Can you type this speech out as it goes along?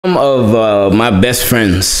Some of my best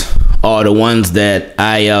friends are the ones that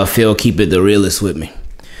I feel keep it the realest with me.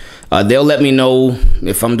 They'll let me know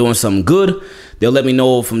if I'm doing something good. They'll let me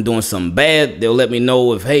know if I'm doing something bad. They'll let me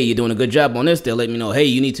know if, hey, you're doing a good job on this. They'll let me know, hey,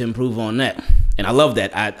 you need to improve on that. And I love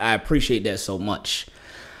that. I appreciate that so much.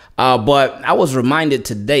 But I was reminded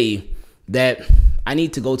today that I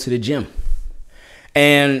need to go to the gym.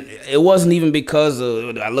 And it wasn't even because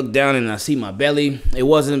I look down and I see my belly. It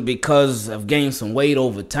wasn't because I've gained some weight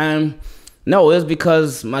over time. No, it was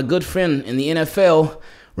because my good friend in the NFL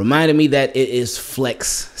reminded me that it is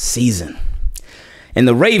flex season. And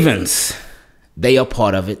the Ravens, they are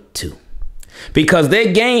part of it too. Because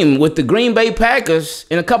their game with the Green Bay Packers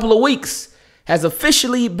in a couple of weeks has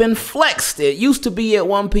officially been flexed. It used to be at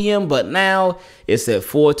 1 p.m., but now it's at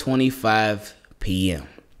 4:25 p.m.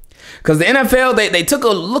 Because the NFL, they took a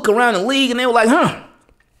look around the league and they were like,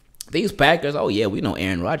 these Packers, oh yeah, we know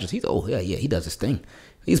Aaron Rodgers. He does his thing.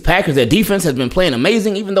 These Packers, their defense has been playing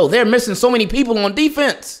amazing, even though they're missing so many people on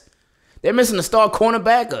defense. They're missing a star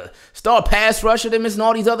cornerback, a star pass rusher. They're missing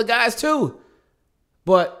all these other guys too.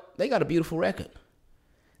 But they got a beautiful record.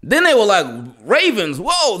 Then they were like, Ravens,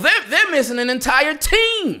 whoa, they're missing an entire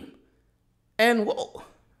team. And whoa,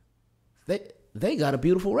 they got a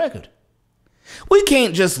beautiful record. We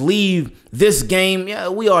can't just leave this game. Yeah,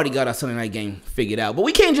 we already got our Sunday night game figured out. But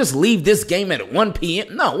we can't just leave this game at 1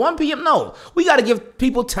 p.m. No, 1 p.m. No. We got to give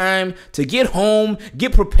people time to get home,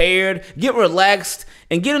 get prepared, get relaxed,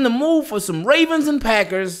 and get in the mood for some Ravens and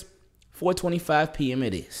Packers. 4:25 p.m.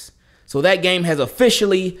 it is. So that game has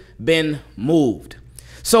officially been moved.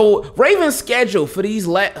 So Ravens' schedule for these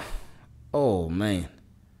oh, man.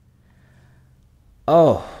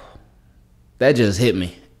 Oh, that just hit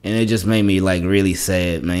me. And it just made me like really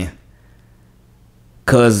sad, man.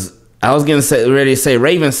 Cause I was ready to say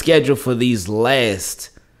Ravens' schedule for these last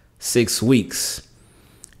 6 weeks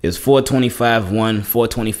is 4:25-1,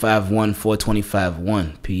 4:25-1,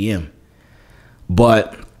 4:25-1 p.m.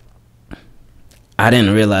 But I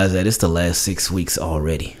didn't realize that it's the last 6 weeks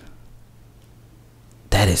already.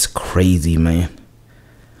 That is crazy, man.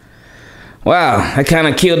 Wow, I kind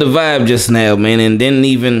of killed the vibe just now, man, and didn't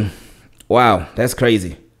even. Wow, that's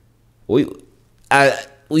crazy.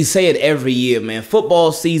 We say it every year, man.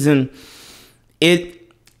 Football season,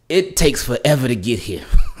 it takes forever to get here.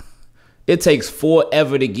 It takes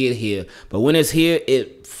forever to get here. But when it's here,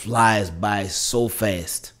 it flies by so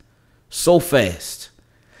fast. So fast.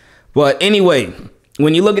 But anyway,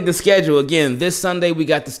 when you look at the schedule, again, this Sunday we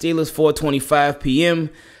got the Steelers 4:25 p.m.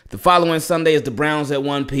 The following Sunday is the Browns at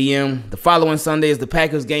 1 p.m. The following Sunday is the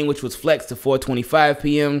Packers game, which was flexed to 4:25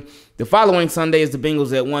 p.m. The following Sunday is the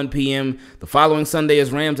Bengals at 1 p.m. The following Sunday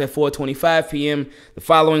is Rams at 4:25 p.m. The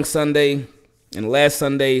following Sunday and the last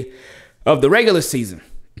Sunday of the regular season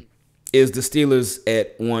is the Steelers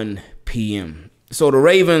at 1 p.m. So the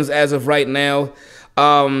Ravens, as of right now,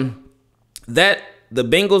 that the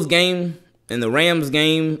Bengals game and the Rams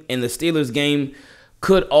game and the Steelers game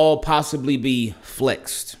could all possibly be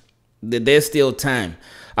flexed. There's still time.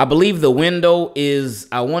 I believe the window is,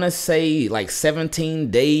 I want to say like 17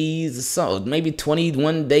 days, so maybe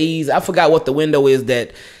 21 days. I forgot what the window is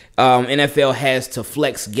that NFL has to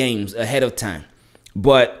flex games ahead of time.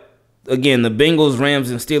 But again, the Bengals, Rams,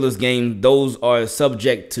 and Steelers game, those are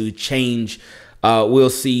subject to change. We'll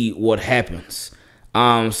see what happens.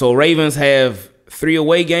 So Ravens have 3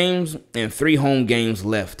 away games and 3 home games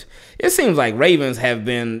left. It seems like Ravens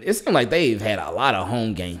it seems like they've had a lot of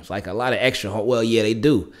home games, like a lot of extra home. Well, yeah, they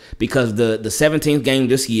do, because the 17th game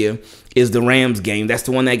this year is the Rams game. That's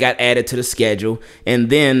the one that got added to the schedule. And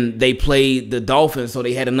then they played the Dolphins, so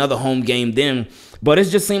they had another home game then. But it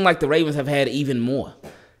just seemed like the Ravens have had even more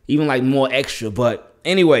extra. But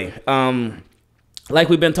anyway, like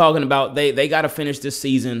we've been talking about, they got to finish this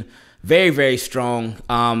season very, very strong.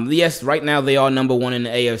 Yes, right now they are number 1 in the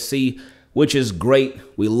AFC, which is great.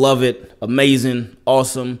 We love it. Amazing.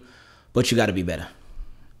 Awesome. But you got to be better.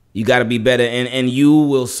 You got to be better. And you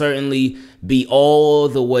will certainly be all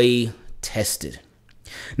the way tested.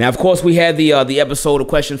 Now, of course, we had the episode of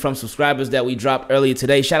questions from subscribers that we dropped earlier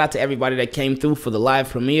today. Shout out to everybody that came through for the live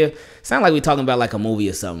premiere. Sound like we're talking about like a movie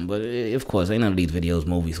or something. But of course, ain't none of these videos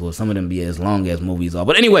movies. Well, some of them be as long as movies are.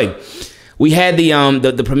 But anyway, we had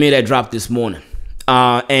the premiere that dropped this morning.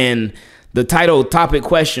 And the title topic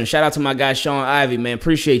question, shout out to my guy Sean Ivey, man,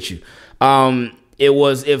 appreciate you. It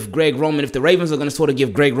was if the Ravens are going to sort of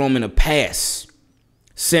give Greg Roman a pass,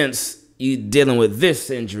 since you dealing with this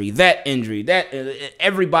injury, that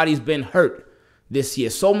everybody's been hurt this year.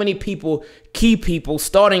 So many people, key people,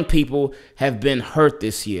 starting people have been hurt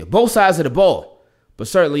this year, both sides of the ball, but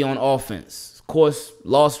certainly on offense. Of course,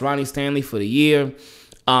 lost Ronnie Stanley for the year.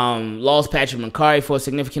 Lost Patrick McCarry for a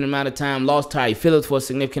significant amount of time. Lost Tyree Phillips for a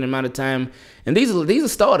significant amount of time. And these are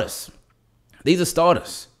starters. These are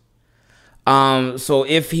starters. So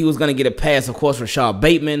if he was going to get a pass, of course, Rashad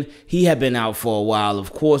Bateman, he had been out for a while.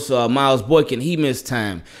 Of course, Miles Boykin, he missed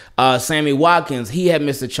time. Sammy Watkins, he had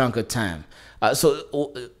missed a chunk of time.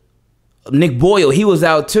 Nick Boyle, he was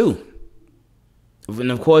out too.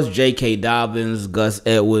 And of course, J.K. Dobbins, Gus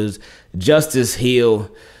Edwards, Justice Hill.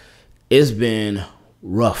 It's been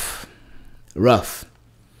rough.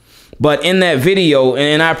 But in that video,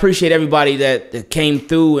 and I appreciate everybody that came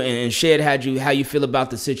through and shared how you feel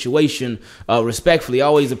about the situation respectfully. I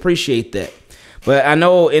always appreciate that. But I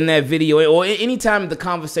know in that video, or anytime the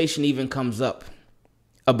conversation even comes up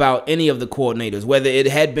about any of the coordinators, whether it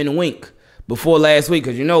had been Wink before last week,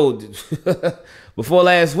 because before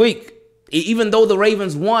last week, even though the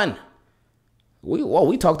Ravens won,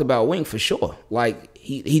 we talked about Wink for sure. Like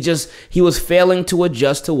he was failing to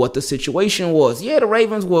adjust to what the situation was. Yeah, the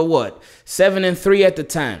Ravens were 7-3 at the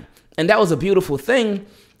time, and that was a beautiful thing.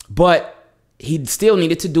 But he still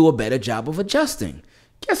needed to do a better job of adjusting.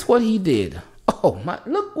 Guess what he did? Oh my!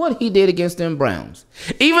 Look what he did against them Browns.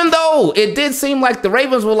 Even though it did seem like the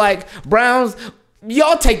Ravens were like, Browns,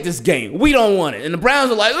 y'all take this game. We don't want it. And the Browns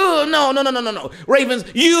were like, oh no. Ravens,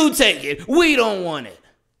 you take it. We don't want it.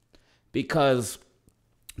 Because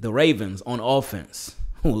the Ravens on offense,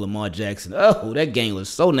 Lamar Jackson. Oh, that game was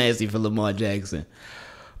so nasty for Lamar Jackson.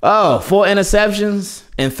 Oh, 4 interceptions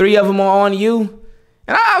and 3 of them are on you.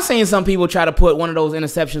 And I've seen some people try to put one of those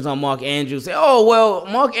interceptions on Mark Andrews. Say, oh, well,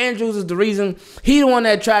 Mark Andrews is the reason. He the one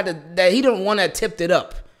that tipped it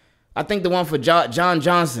up. I think the one for John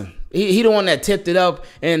Johnson. He the one that tipped it up,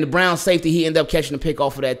 and the Brown safety, he ended up catching the pick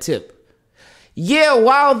off of that tip. Yeah,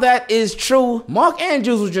 while that is true, Mark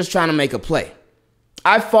Andrews was just trying to make a play.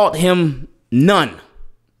 I fault him none.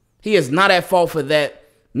 He is not at fault for that,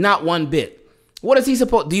 not one bit. What is he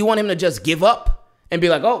supposed? Do you want him to just give up and be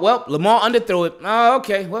like, oh, well, Lamar underthrew it. Oh,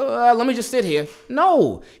 okay, well, let me just sit here.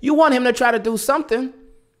 No, you want him to try to do something.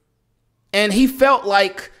 And he felt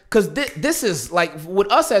like, because this is like, with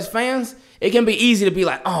us as fans, it can be easy to be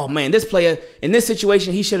like, oh, man, this player, in this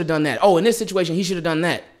situation, he should have done that. Oh, in this situation, he should have done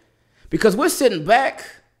that. Because we're sitting back,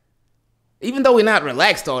 even though we're not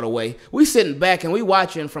relaxed all the way, we're sitting back and we're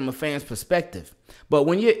watching from a fan's perspective. But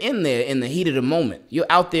when you're in there in the heat of the moment, you're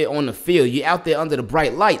out there on the field, you're out there under the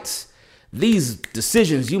bright lights, these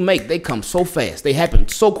decisions you make, they come so fast. They happen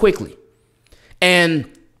so quickly. And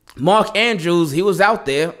Mark Andrews, he was out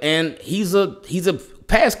there, and he's a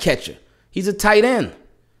pass catcher. He's a tight end.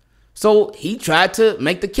 So he tried to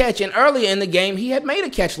make the catch. And earlier in the game, he had made a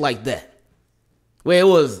catch like that, where it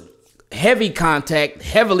was heavy contact,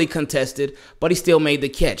 heavily contested, but he still made the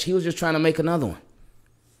catch. He was just trying to make another one.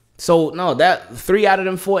 So, no, that 3 out of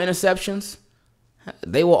them 4 interceptions,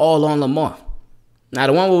 they were all on Lamar. Now,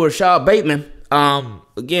 the one with Rashad Bateman,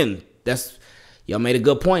 again, y'all made a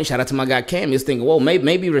good point. Shout out to my guy Cam. He was thinking, well,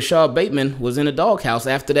 maybe Rashad Bateman was in the doghouse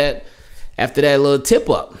after that little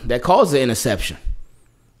tip-up that caused the interception.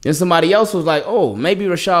 Then somebody else was like, oh, maybe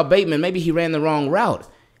Rashad Bateman, maybe he ran the wrong route.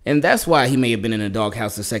 And that's why he may have been in the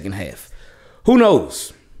doghouse the second half. Who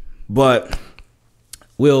knows? But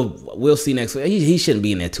we'll see next week. He shouldn't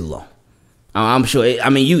be in there too long. I'm sure. I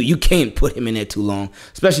mean, you can't put him in there too long,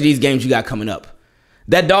 especially these games you got coming up.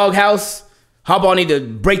 That doghouse, Harbaugh need to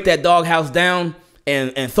break that doghouse down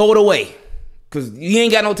and throw it away, because you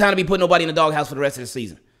ain't got no time to be putting nobody in the doghouse for the rest of the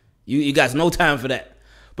season. You got no time for that.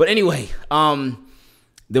 But anyway,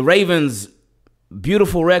 the Ravens,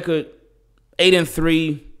 beautiful record,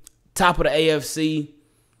 8-3, top of the AFC.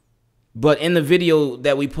 But in the video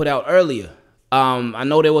that we put out earlier, I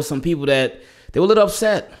know there were some people that they were a little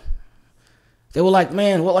upset. They were like,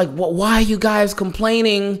 man, why are you guys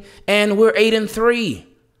complaining and we're 8-3?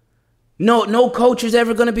 No coach is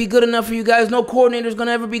ever going to be good enough for you guys. No coordinator is going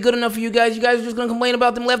to ever be good enough for you guys. You guys are just going to complain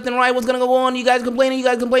about them left and right. What's going to go on? You guys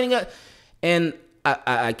complaining. And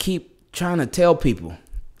I keep trying to tell people,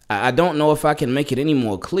 I don't know if I can make it any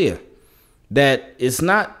more clear, that it's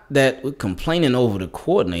not that we're complaining over the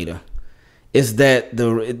coordinator. It's that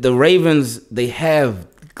the Ravens, they have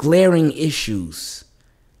glaring issues.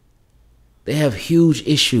 They have huge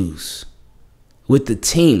issues with the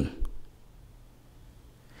team.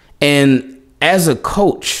 And as a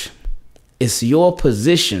coach, it's your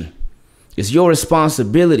position. It's your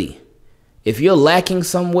responsibility. If you're lacking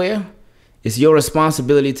somewhere, it's your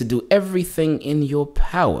responsibility to do everything in your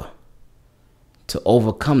power to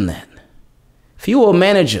overcome that. If you were a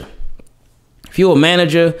manager,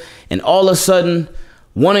 and all of a sudden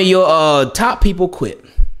one of your top people quit,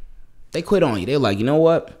 they quit on you. They're like, you know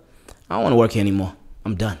what? I don't want to work here anymore.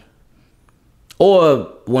 I'm done.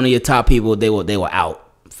 or one of your top people, they were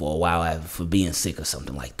out for a while for being sick or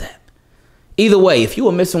something like that. Either way, if you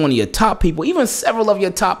were missing one of your top people, even several of your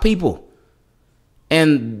top people,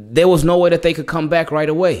 and there was no way that they could come back right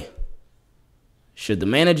away, should the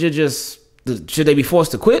manager should they be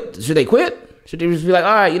forced to quit? Should they quit? Should they just be like,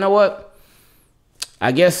 all right, you know what?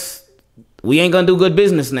 I guess we ain't going to do good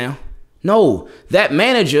business now. No, that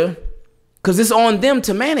manager, because it's on them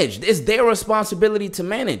to manage. It's their responsibility to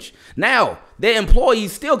manage. Now, their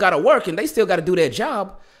employees still got to work and they still got to do their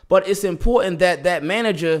job. But it's important that that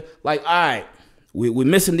manager, like, all right, we're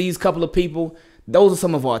missing these couple of people. Those are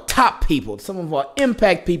some of our top people, some of our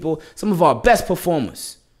impact people, some of our best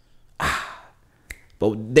performers.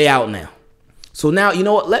 But they out now. So now, you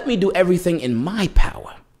know what? Let me do everything in my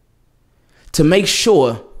power to make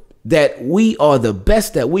sure that we are the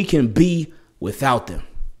best that we can be without them.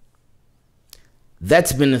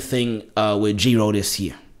 That's been the thing with Giro this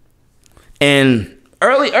year. And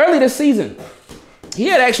early this season, he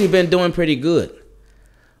had actually been doing pretty good.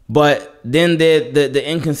 But then the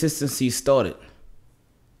inconsistency started.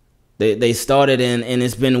 They started and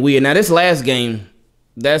it's been weird. Now this last game,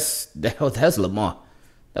 that's Lamar.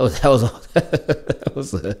 That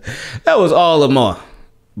was all Lamar.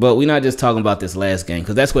 But we're not just talking about this last game,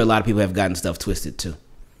 because that's where a lot of people have gotten stuff twisted too.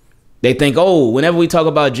 They think, oh, whenever we talk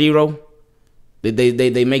about Giro,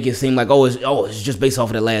 they make it seem like, it's just based off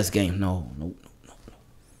of the last game. No.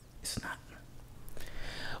 It's not.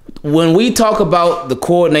 When we talk about the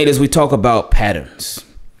coordinators, we talk about patterns.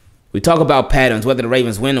 We talk about patterns, whether the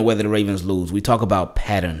Ravens win or whether the Ravens lose. We talk about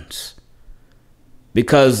patterns.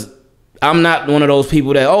 Because I'm not one of those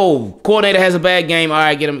people that, coordinator has a bad game, all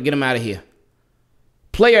right, get him out of here.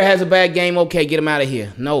 Player has a bad game, okay, get him out of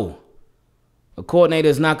here. No. A coordinator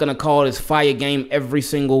is not going to call his fire game every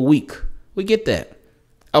single week. We get that.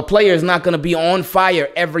 A player is not going to be on fire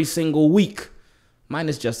every single week.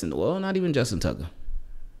 Minus Justin. Well, not even Justin Tucker.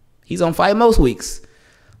 He's on fire most weeks,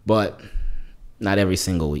 but not every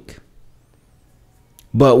single week.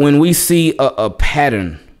 But when we see a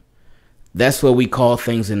pattern, that's where we call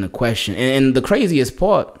things into question. And the craziest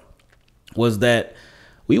part was that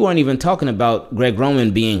we weren't even talking about Greg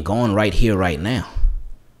Roman being gone right here, right now.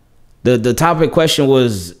 The topic question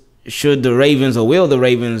was, should the Ravens or will the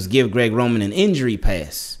Ravens give Greg Roman an injury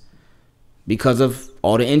pass because of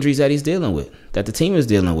all the injuries that he's dealing with, that the team is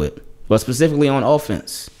dealing with, but specifically on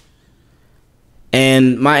offense?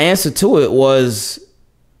 And my answer to it was,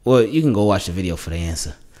 well, you can go watch the video for the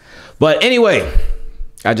answer. But anyway,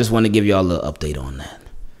 I just want to give y'all a little update on that.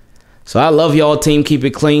 So I love y'all, team. Keep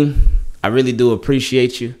it clean. I really do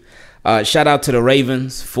appreciate you. Shout out to the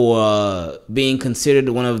Ravens for being considered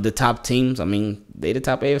one of the top teams. I mean, they the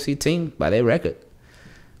top AFC team by their record.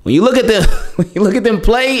 When you look at them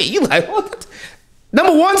play, you like, what?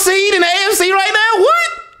 Number 1 seed in the AFC right now?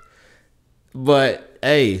 What? But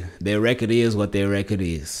hey, their record is what their record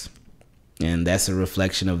is, and that's a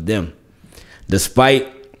reflection of them.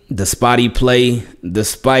 Despite the spotty play,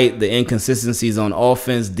 despite the inconsistencies on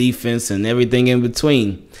offense, defense, and everything in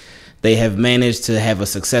between, they have managed to have a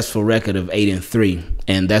successful record of 8-3,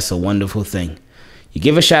 and that's a wonderful thing. You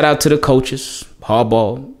give a shout out to the coaches,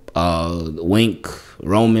 Harbaugh, Wink,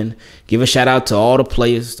 Roman. Give a shout out to all the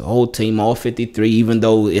players, the whole team, all 53, even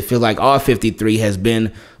though it feels like all 53 has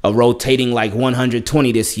been a rotating like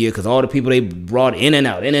 120 this year because all the people they brought in and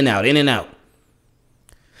out, in and out, in and out.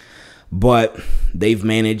 But they've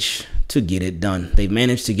managed to get it done. They've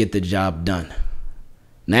managed to get the job done.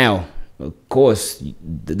 Now, of course,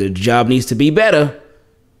 the job needs to be better.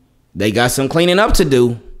 They got some cleaning up to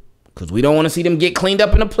do because we don't want to see them get cleaned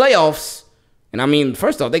up in the playoffs. And I mean,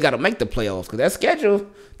 first off, they got to make the playoffs because that schedule,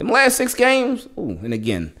 them last 6 games, and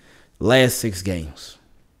again, last 6 games.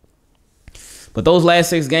 But those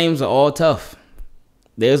last 6 games are all tough.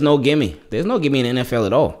 There's no gimme. There's no gimme in the NFL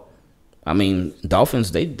at all. I mean,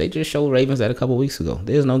 Dolphins, they just showed Ravens that a couple weeks ago.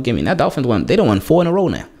 There's no gimme. Now, Dolphins they done won 4 in a row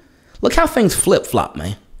now. Look how things flip-flop,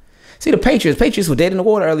 man. See, the Patriots were dead in the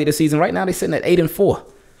water early this season. Right now, they're sitting at 8-4.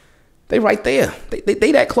 They right there.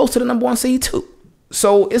 They that close to the number 1 seed, too.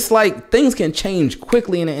 So it's like things can change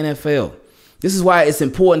quickly in the NFL. This is why it's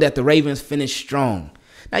important that the Ravens finish strong.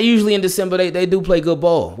 Now, usually in December, they do play good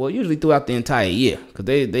ball. Well, usually throughout the entire year because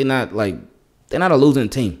they're not a losing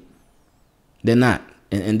team. They're not.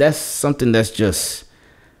 And that's something that's just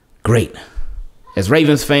great. As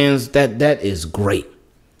Ravens fans, that is great.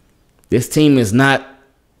 This team is not,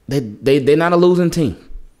 they're not a losing team.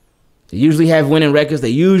 They usually have winning records. They're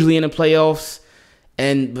usually in the playoffs.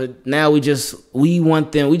 But now we just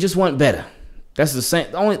want better. That's the same.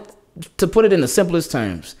 Only to put it in the simplest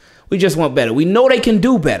terms, we just want better. We know they can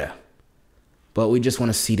do better, but we just want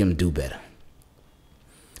to see them do better.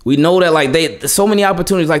 We know that like there's so many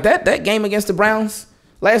opportunities like that game against the Browns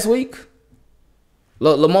last week.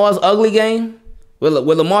 Lamar's ugly game where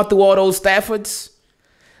Lamar threw all those Staffords.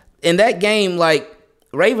 In that game, like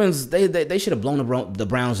Ravens, they should have blown the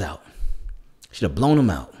Browns out. Should have blown them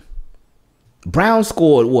out. Browns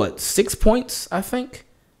scored what, 6 points? I think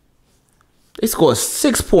they scored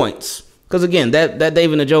 6 points because again, that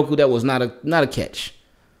David Njoku, that was not a catch.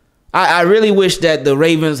 I really wish that the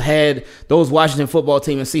Ravens had those Washington football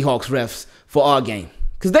team and Seahawks refs for our game.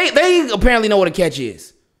 Because they apparently know what a catch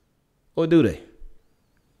is. Or do they?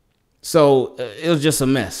 So, it was just a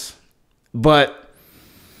mess. But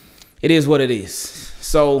it is what it is.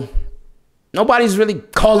 So, nobody's really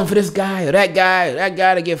calling for this guy or that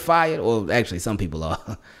guy to get fired. Or actually, some people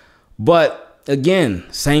are. But, again,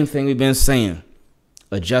 same thing we've been saying.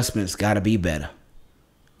 Adjustments got to be better.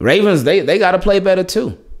 Ravens, they got to play better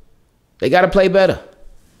too. They got to play better.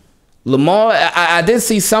 Lamar, I did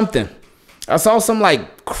see something. I saw some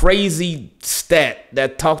like crazy stat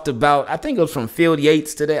that talked about, I think it was from Field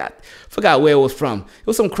Yates today. I forgot where it was from. It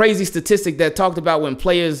was some crazy statistic that talked about when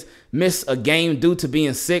players miss a game due to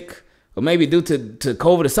being sick or maybe due to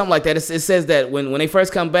COVID or something like that. It says that when they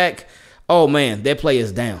first come back, oh man, their play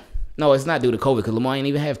is down. No, it's not due to COVID because Lamar ain't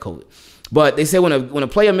even have COVID. But they said when a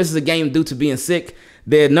player misses a game due to being sick,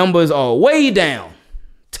 their numbers are way down.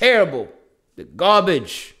 Terrible. The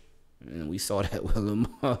garbage. And we saw that with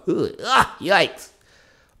Lamar Hood. Yikes.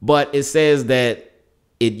 But it says that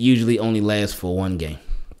it usually only lasts for one game.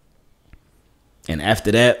 And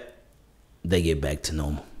after that, they get back to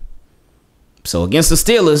normal. So against the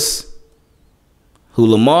Steelers, who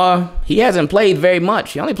Lamar, he hasn't played very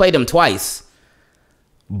much. He only played them twice.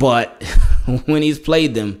 But when he's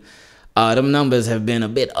played them, them numbers have been a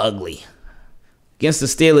bit ugly. Against the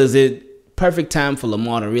Steelers, perfect time for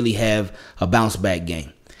Lamar to really have a bounce back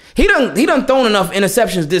game. He done thrown enough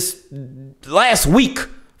interceptions this last week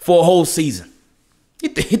for a whole season. He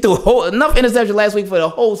threw enough interceptions last week for the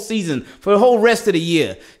whole season, for the whole rest of the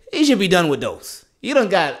year. He should be done with those. You done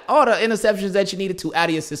got all the interceptions that you needed to out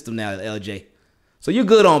of your system now, LJ. So you're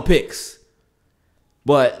good on picks.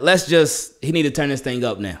 But he need to turn this thing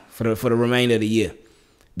up now for the remainder of the year.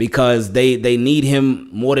 Because they need him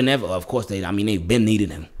more than ever. Of course, they've been needing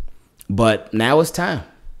him. But now it's time.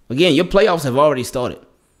 Again, your playoffs have already started.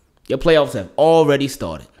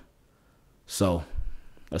 So,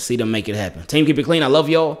 let's see them make it happen. Team, keep it clean. I love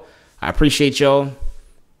y'all. I appreciate y'all.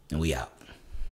 And we out.